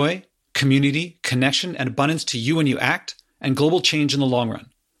brings joy, community, connection, and abundance to you when you act, and global change in the long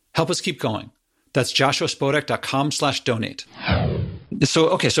run. Help us keep going. That's joshuaspodek.com/donate.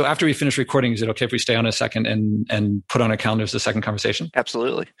 So after we finish recording, is it okay if we stay on a second and put on our calendars the second conversation?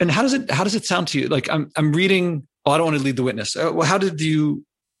 Absolutely. And how does it sound to you? Like I'm reading, I don't want to lead the witness. Well,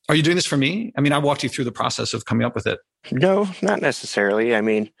 are you doing this for me? I mean, I walked you through the process of coming up with it. No, not necessarily. I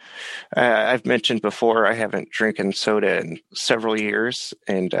mean, I've mentioned before, I haven't drinking soda in several years.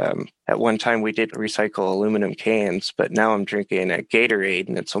 And at one time we did recycle aluminum cans, but now I'm drinking a Gatorade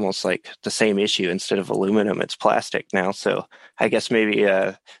and it's almost like the same issue. Instead of aluminum, it's plastic now. So I guess maybe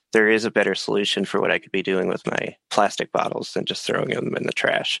there is a better solution for what I could be doing with my plastic bottles than just throwing them in the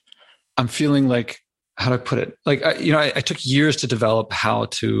trash. I'm feeling like, how do I put it? Like, I took years to develop how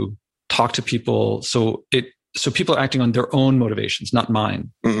to talk to people. So people are acting on their own motivations, not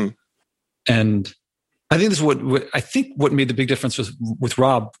mine. Mm-hmm. And I think this is what made the big difference with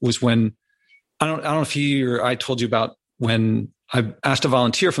Rob was when, I don't know if he or I told you about when I asked a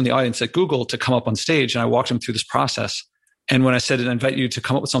volunteer from the audience at Google to come up on stage, and I walked him through this process. And when I said, I invite you to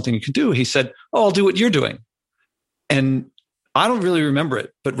come up with something you can do, he said, oh, I'll do what you're doing. And I don't really remember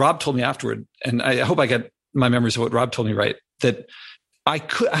it, but Rob told me afterward, and I hope I get my memories of what Rob told me right, that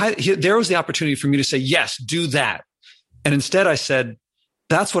there was the opportunity for me to say, yes, do that. And instead I said,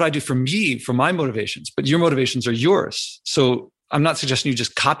 that's what I do for me, for my motivations, but your motivations are yours. So I'm not suggesting you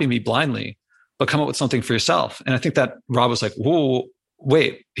just copy me blindly, but come up with something for yourself. And I think that Rob was like, whoa,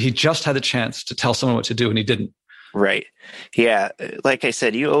 wait, he just had the chance to tell someone what to do and he didn't. Right. Yeah. Like I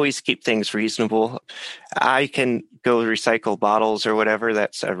said, you always keep things reasonable. I can go recycle bottles or whatever,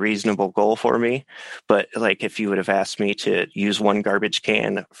 that's a reasonable goal for me. But like if you would have asked me to use one garbage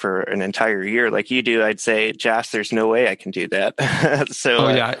can for an entire year like you do, I'd say, Josh, there's no way I can do that. So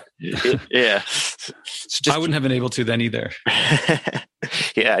yeah. Yeah. I wouldn't have been able to then either.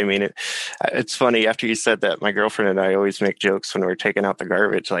 Yeah, I mean, it's funny. After you said that, my girlfriend and I always make jokes when we're taking out the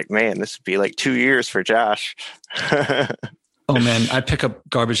garbage. Like, man, this would be like 2 years for Josh. Oh man, I pick up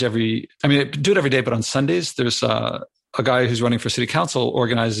garbage I do it every day, but on Sundays, there's a guy who's running for city council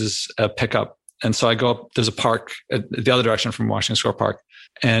organizes a pickup. And so I go up, there's a park the other direction from Washington Square Park.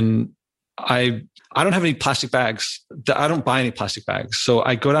 And I don't have any plastic bags. I don't buy any plastic bags. So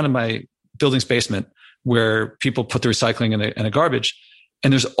I go down to my building's basement where people put the recycling and the garbage.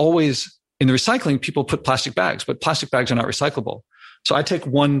 And there's always, in the recycling, people put plastic bags, but plastic bags are not recyclable. So I take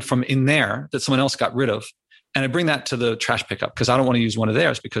one from in there that someone else got rid of, and I bring that to the trash pickup because I don't want to use one of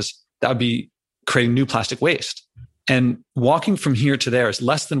theirs because that would be creating new plastic waste. And walking from here to there is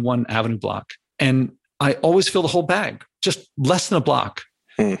less than 1 avenue block. And I always fill the whole bag, just less than a block.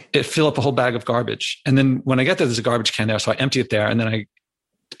 It fill up a whole bag of garbage. And then when I get there's a garbage can there. So I empty it there. And then I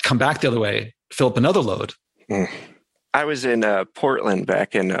come back the other way, fill up another load. I was in Portland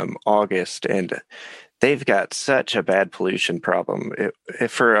back in August, and they've got such a bad pollution problem.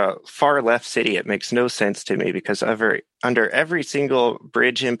 For a far left city, it makes no sense to me because under every single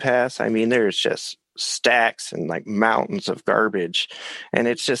bridge impasse, I mean, there's just stacks and like mountains of garbage, and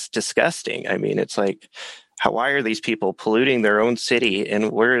it's just disgusting. I mean, it's like, why are these people polluting their own city,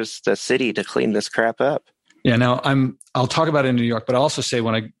 and where's the city to clean this crap up? Yeah, now I'll talk about it in New York, but I'll also say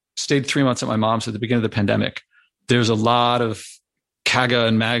when I stayed 3 months at my mom's at the beginning of the pandemic, there's a lot of CAGA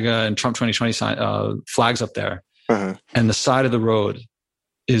and MAGA and Trump 2020 flags up there. Uh-huh. And the side of the road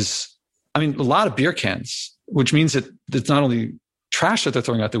is, a lot of beer cans, which means that it's not only trash that they're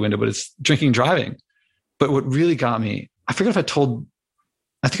throwing out the window, but it's drinking and driving. But what really got me, I think I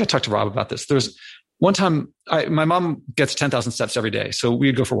talked to Rob about this. There's one time, my mom gets 10,000 steps every day. So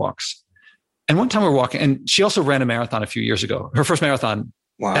we'd go for walks. And one time we were walking, and she also ran a marathon a few years ago. Her first marathon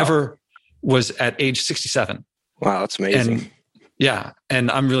ever was at age 67. Wow, that's amazing. And, yeah. And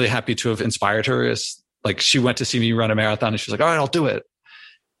I'm really happy to have inspired her. It's like she went to see me run a marathon and she's like, all right, I'll do it.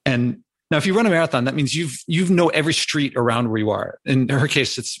 And now if you run a marathon, that means you know every street around where you are. In her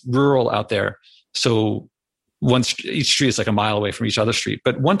case, it's rural out there. So each street is like a mile away from each other street.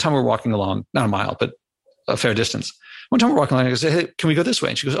 But one time we're walking along, not a mile, but a fair distance. One time we're walking along and I say, hey, can we go this way?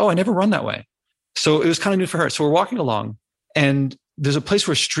 And she goes, oh, I never run that way. So it was kind of new for her. So we're walking along and there's a place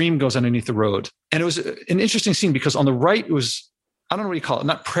where a stream goes underneath the road. And it was an interesting scene because on the right, it was, I don't know what you call it,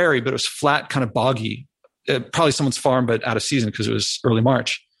 not prairie, but it was flat, kind of boggy, probably someone's farm, but out of season because it was early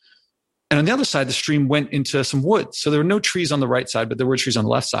March. And on the other side, the stream went into some woods. So there were no trees on the right side, but there were trees on the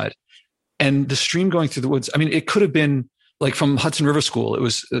left side. And the stream going through the woods, it could have been like from Hudson River School. It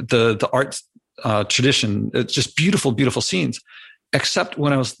was the art tradition. It's just beautiful, beautiful scenes. Except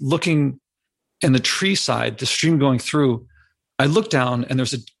when I was looking in the tree side, the stream going through, I looked down and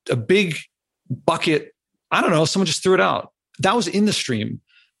there's a big bucket. I don't know, someone just threw it out. That was in the stream.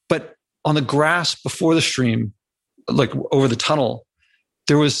 But on the grass before the stream, like over the tunnel,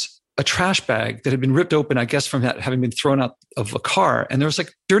 there was a trash bag that had been ripped open, I guess, from having been thrown out of a car. And there was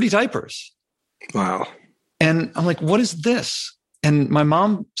like dirty diapers. Wow. And I'm like, what is this? And my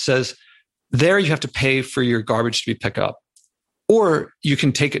mom says, there you have to pay for your garbage to be picked up. Or you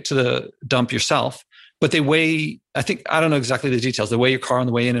can take it to the dump yourself. But they weigh, I don't know exactly the details. They weigh your car on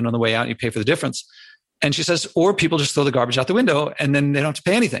the way in and on the way out, and you pay for the difference. And she says, or people just throw the garbage out the window and then they don't have to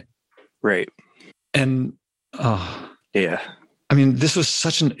pay anything. Right. And, yeah. This was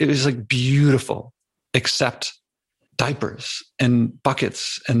it was like beautiful, except diapers and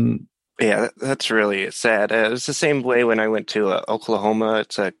buckets. And yeah, that's really sad. It was the same way when I went to Oklahoma.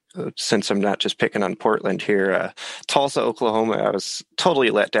 Since I'm not just picking on Portland here, Tulsa, Oklahoma, I was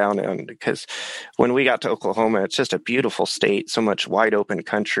totally let down on because when we got to Oklahoma, it's just a beautiful state, so much wide open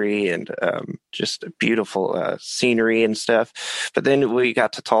country and just beautiful scenery and stuff. But then we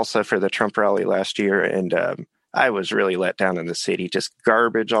got to Tulsa for the Trump rally last year, and I was really let down in the city, just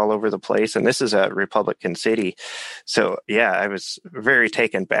garbage all over the place. And this is a Republican city. So yeah, I was very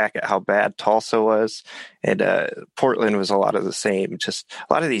taken back at how bad Tulsa was. And Portland was a lot of the same. Just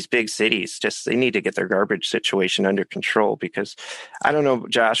a lot of these big cities, they need to get their garbage situation under control because I don't know,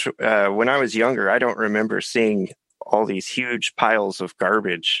 Josh, when I was younger, I don't remember seeing all these huge piles of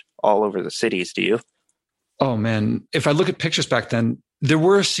garbage all over the cities. Do you? Oh man. If I look at pictures back then, there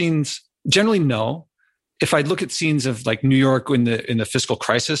were scenes, generally no. If I look at scenes of like New York in the fiscal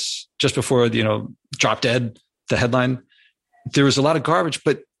crisis, just before, Drop Dead, the headline, there was a lot of garbage,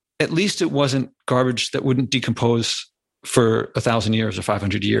 but at least it wasn't garbage that wouldn't decompose for 1,000 years or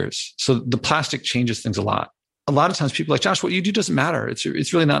 500 years. So the plastic changes things a lot. A lot of times people are like, Josh, what you do doesn't matter. It's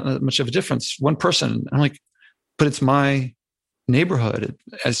really not much of a difference. One person. I'm like, but it's my neighborhood.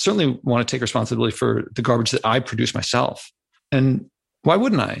 I certainly want to take responsibility for the garbage that I produce myself. And why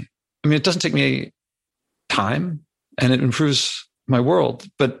wouldn't I? I mean, it doesn't take me time and it improves my world.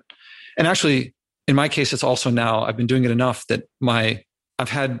 And actually, in my case, it's also now, I've been doing it enough that I've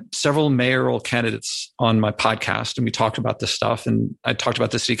had several mayoral candidates on my podcast, and we talked about this stuff. And I talked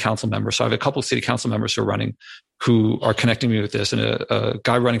about the city council members. So I have a couple of city council members who are running, who are connecting me with this. And a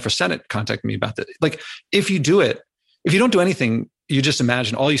guy running for Senate contacted me about that. Like, if you do it, if you don't do anything, you just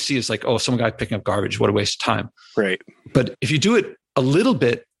imagine all you see is like, oh, some guy picking up garbage. What a waste of time. Right. But if you do it a little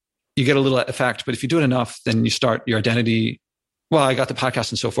bit, you get a little effect. But if you do it enough, then you start your identity. Well, I got the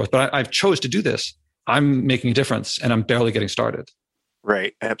podcast and so forth, but I've chose to do this. I'm making a difference and I'm barely getting started.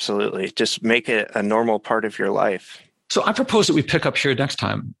 Right. Absolutely. Just make it a normal part of your life. So I propose that we pick up here next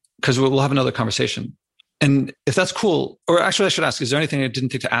time because we'll have another conversation. And if that's cool, or actually I should ask, is there anything I didn't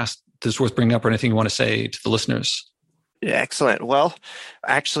think to ask that's worth bringing up or anything you want to say to the listeners? Excellent. Well,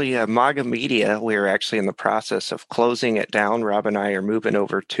 actually, MAGA Media, we're actually in the process of closing it down. Rob and I are moving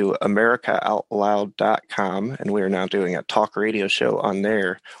over to AmericaOutloud.com, and we're now doing a talk radio show on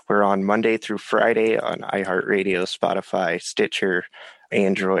there. We're on Monday through Friday on iHeartRadio, Spotify, Stitcher,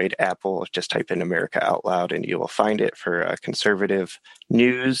 Android, Apple. Just type in America Out Loud, and you will find it for conservative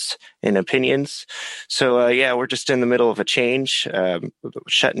news and opinions. So, we're just in the middle of a change,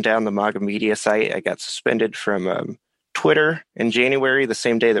 shutting down the MAGA Media site. I got suspended from Twitter in January, the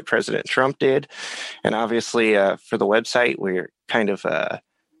same day that President Trump did. And obviously for the website, we're kind of,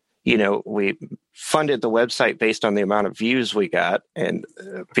 we funded the website based on the amount of views we got, and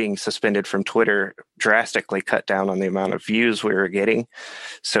being suspended from Twitter drastically cut down on the amount of views we were getting.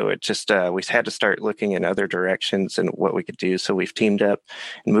 So it just, we had to start looking in other directions and what we could do. So we've teamed up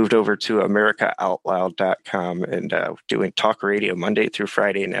and moved over to AmericaOutloud.com and doing talk radio Monday through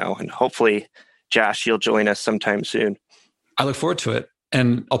Friday now. And hopefully, Josh, you'll join us sometime soon. I look forward to it.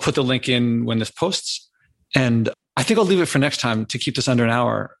 And I'll put the link in when this posts. And I think I'll leave it for next time to keep this under an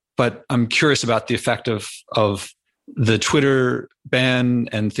hour. But I'm curious about the effect of the Twitter ban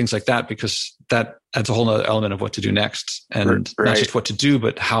and things like that, because that adds a whole other element of what to do next. And right. Not just what to do,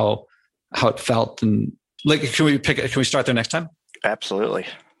 but how it felt. And like, can we start there next time? Absolutely.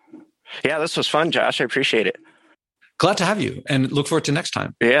 Yeah, this was fun, Josh. I appreciate it. Glad to have you and look forward to next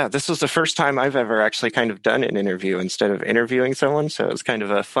time. Yeah, this was the first time I've ever actually kind of done an interview instead of interviewing someone. So it was kind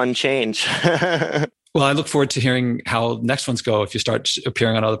of a fun change. Well, I look forward to hearing how next ones go if you start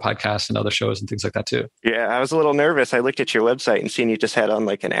appearing on other podcasts and other shows and things like that too. Yeah, I was a little nervous. I looked at your website and seen you just had on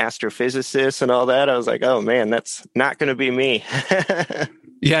like an astrophysicist and all that. I was like, oh man, that's not going to be me.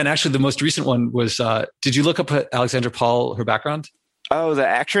 Yeah, and actually the most recent one was, did you look up Alexandra Paul, her background? Oh, the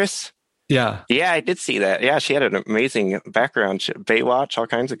actress? Yeah. Yeah, I did see that. Yeah, she had an amazing background. Baywatch, all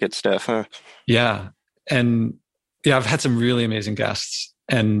kinds of good stuff, huh? Yeah. And yeah, I've had some really amazing guests.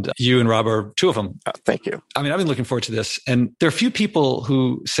 And you and Rob are two of them. Oh, thank you. I mean, I've been looking forward to this. And there are a few people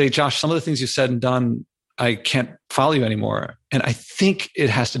who say, Josh, some of the things you said and done, I can't follow you anymore. And I think it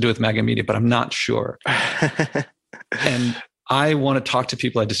has to do with MAGA Media, but I'm not sure. And I want to talk to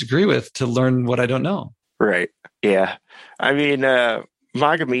people I disagree with to learn what I don't know. Right. Yeah. I mean,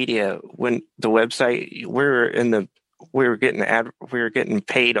 MAGA Media, when the website, we were getting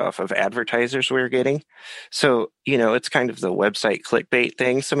paid off of advertisers we were getting. So, it's kind of the website clickbait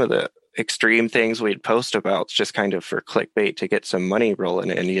thing. Some of the extreme things we'd post about is just kind of for clickbait to get some money rolling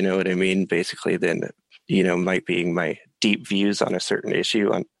in, you know what I mean? Basically then, might be my deep views on a certain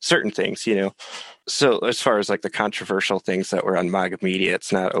issue, on certain things, So as far as like the controversial things that were on MAGA Media,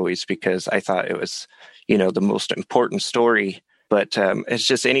 it's not always because I thought it was, the most important story. But it's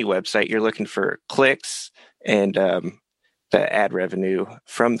just any website. You're looking for clicks and the ad revenue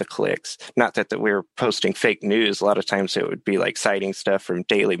from the clicks. Not that we were posting fake news. A lot of times it would be like citing stuff from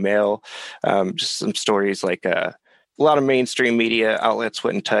Daily Mail, just some stories like a lot of mainstream media outlets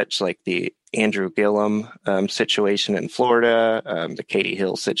wouldn't touch, like the Andrew Gillum situation in Florida, the Katie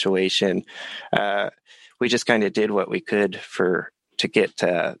Hill situation. We just kind of did what we could to get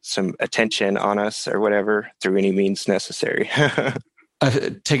some attention on us or whatever through any means necessary.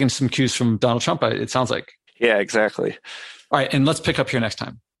 I've taken some cues from Donald Trump, it sounds like. Yeah, exactly. All right. And let's pick up here next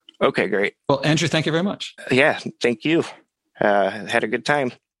time. Okay, great. Well, Andrew, thank you very much. Yeah, thank you. Had a good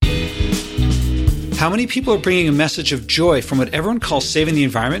time. How many people are bringing a message of joy from what everyone calls saving the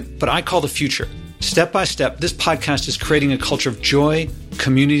environment, but I call the future? Step by step, this podcast is creating a culture of joy,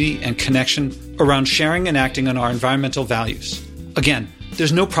 community, and connection around sharing and acting on our environmental values. Again,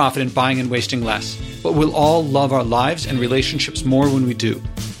 There's no profit in buying and wasting less, but we'll all love our lives and relationships more when we do.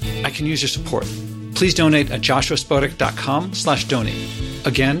 I can use your support. Please donate at joshuaspodek.com/donate.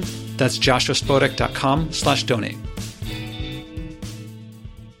 Again, that's joshuaspodek.com/donate.